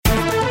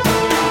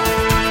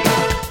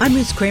I'm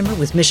Ruth Kramer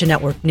with Mission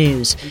Network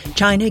News.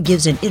 China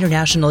gives an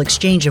international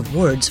exchange of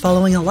words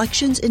following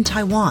elections in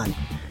Taiwan.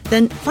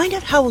 Then find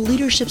out how a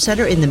leadership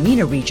center in the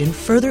MENA region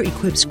further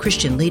equips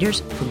Christian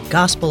leaders for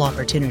gospel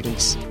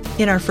opportunities.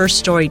 In our first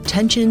story,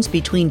 tensions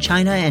between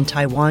China and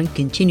Taiwan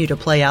continue to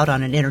play out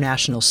on an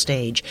international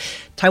stage.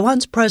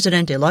 Taiwan's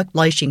President-elect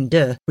Lai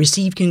Ching-te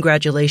received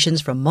congratulations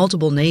from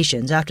multiple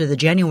nations after the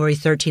January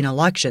 13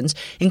 elections,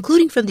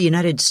 including from the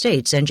United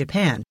States and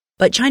Japan.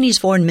 But Chinese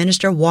Foreign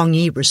Minister Wang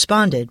Yi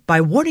responded by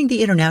warning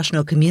the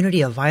international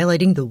community of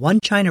violating the One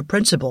China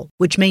principle,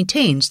 which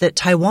maintains that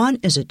Taiwan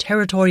is a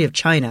territory of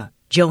China.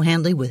 Joe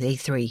Handley with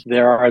A3.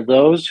 There are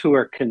those who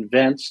are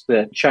convinced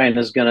that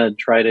China's going to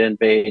try to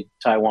invade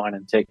Taiwan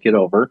and take it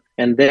over.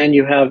 And then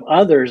you have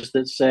others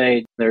that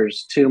say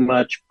there's too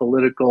much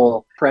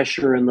political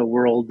pressure in the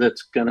world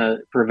that's going to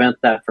prevent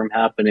that from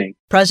happening.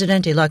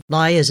 President-elect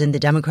Lai is in the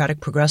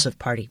Democratic Progressive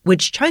Party,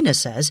 which China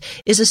says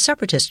is a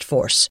separatist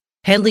force.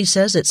 Handley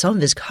says that some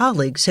of his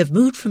colleagues have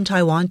moved from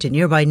Taiwan to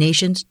nearby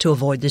nations to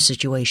avoid the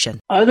situation.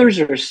 Others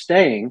are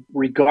staying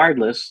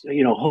regardless,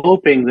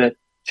 hoping that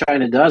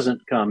China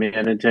doesn't come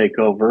in and take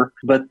over,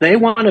 but they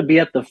want to be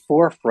at the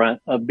forefront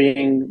of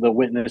being the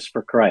witness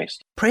for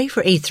Christ. Pray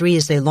for A3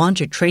 as they launch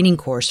a training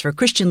course for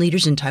Christian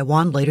leaders in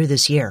Taiwan later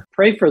this year.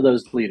 Pray for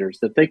those leaders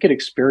that they could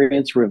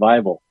experience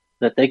revival,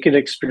 that they could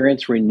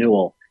experience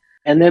renewal.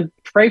 And then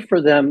pray for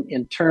them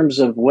in terms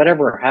of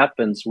whatever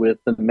happens with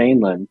the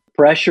mainland.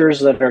 Pressures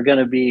that are going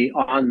to be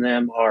on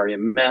them are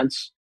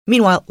immense.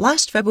 Meanwhile,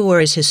 last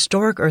February's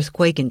historic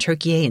earthquake in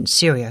Türkiye and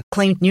Syria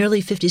claimed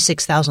nearly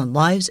 56,000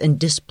 lives and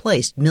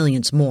displaced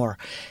millions more.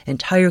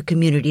 Entire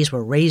communities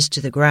were razed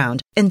to the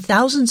ground, and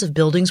thousands of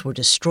buildings were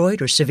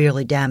destroyed or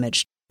severely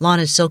damaged.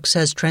 Lana Silk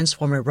says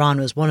Transform Iran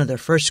was one of the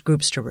first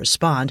groups to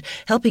respond,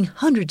 helping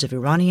hundreds of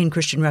Iranian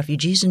Christian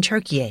refugees in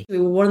Türkiye. We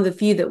were one of the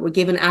few that were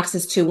given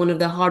access to one of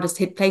the hardest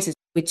hit places.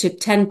 We took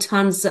 10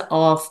 tons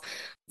of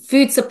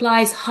food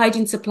supplies,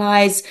 hygiene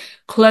supplies,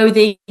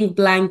 clothing,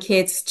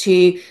 blankets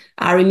to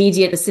our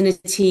immediate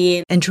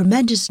vicinity. And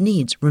tremendous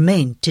needs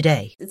remain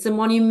today. It's a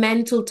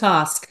monumental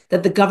task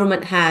that the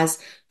government has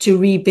to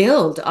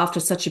rebuild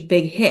after such a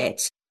big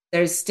hit.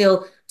 There's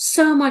still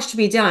so much to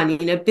be done.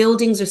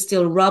 Buildings are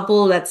still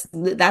rubble.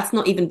 That's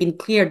not even been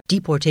cleared.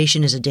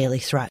 Deportation is a daily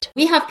threat.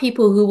 We have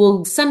people who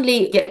will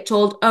suddenly get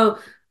told,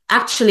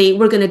 actually,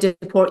 we're going to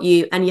deport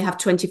you and you have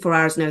 24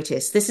 hours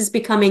notice. This is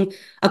becoming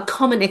a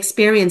common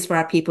experience for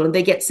our people, and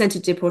they get sent to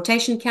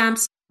deportation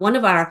camps. One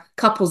of our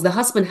couples, the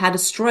husband had a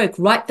stroke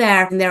right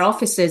there in their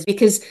offices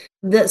because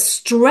the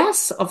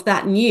stress of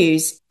that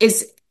news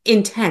is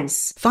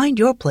intense. Find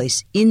your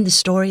place in the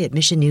story at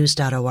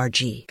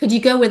missionnews.org. Could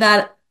you go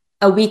without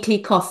a weekly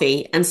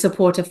coffee and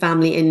support a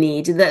family in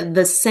need?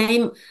 The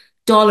same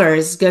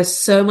dollars go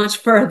so much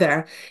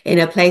further in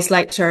a place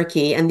like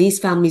Turkey, and these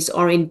families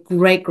are in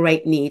great,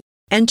 great need.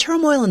 And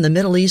turmoil in the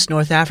Middle East,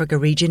 North Africa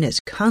region is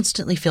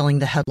constantly filling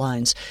the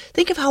headlines.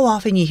 Think of how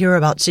often you hear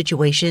about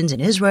situations in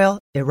Israel,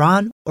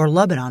 Iran, or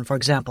Lebanon, for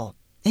example.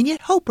 And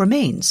yet hope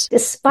remains.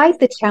 Despite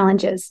the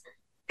challenges,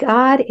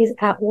 God is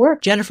at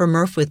work. Jennifer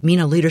Murph with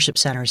MENA Leadership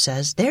Center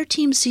says their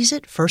team sees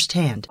it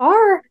firsthand.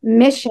 Our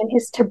mission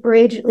is to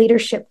bridge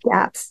leadership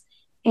gaps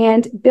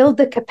and build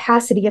the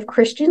capacity of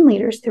Christian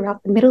leaders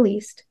throughout the Middle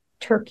East,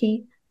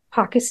 Turkey,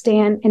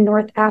 Pakistan, and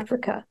North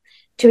Africa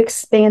to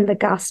expand the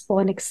gospel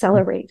and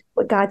accelerate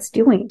what God's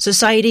doing.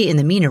 Society in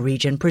the MENA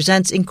region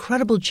presents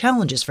incredible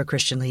challenges for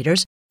Christian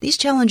leaders. These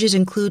challenges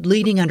include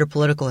leading under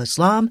political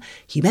Islam,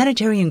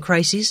 humanitarian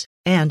crises,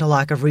 and a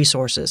lack of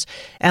resources.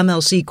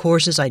 MLC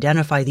courses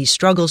identify these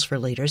struggles for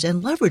leaders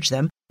and leverage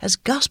them as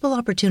gospel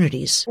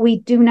opportunities. We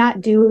do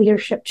not do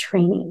leadership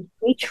training.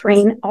 We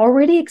train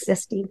already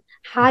existing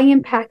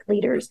high-impact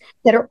leaders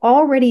that are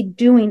already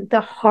doing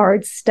the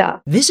hard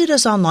stuff. Visit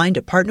us online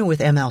to partner with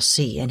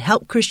MLC and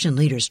help Christian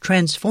leaders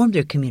transform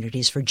their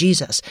communities for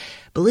Jesus.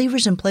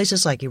 Believers in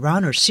places like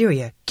Iran or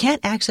Syria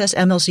can't access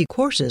MLC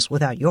courses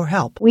without your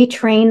help. We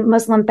train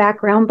Muslim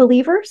background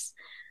believers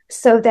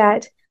so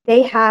that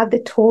they have the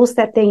tools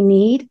that they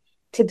need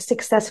to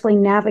successfully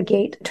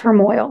navigate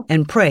turmoil.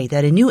 And pray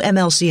that a new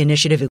MLC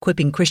initiative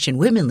equipping Christian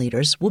women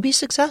leaders will be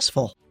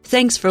successful.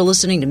 Thanks for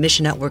listening to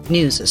Mission Network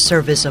News, a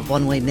service of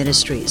One Way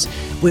Ministries.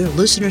 We're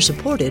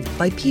listener-supported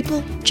by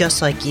people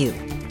just like you.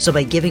 So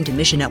by giving to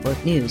Mission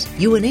Network News,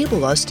 you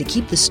enable us to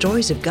keep the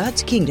stories of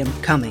God's kingdom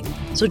coming.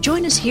 So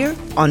join us here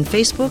on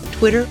Facebook,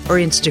 Twitter, or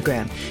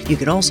Instagram. You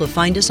can also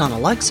find us on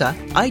Alexa,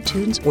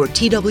 iTunes, or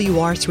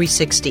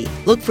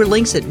TWR360. Look for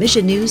links at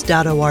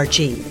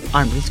missionnews.org.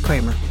 I'm Ruth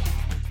Kramer.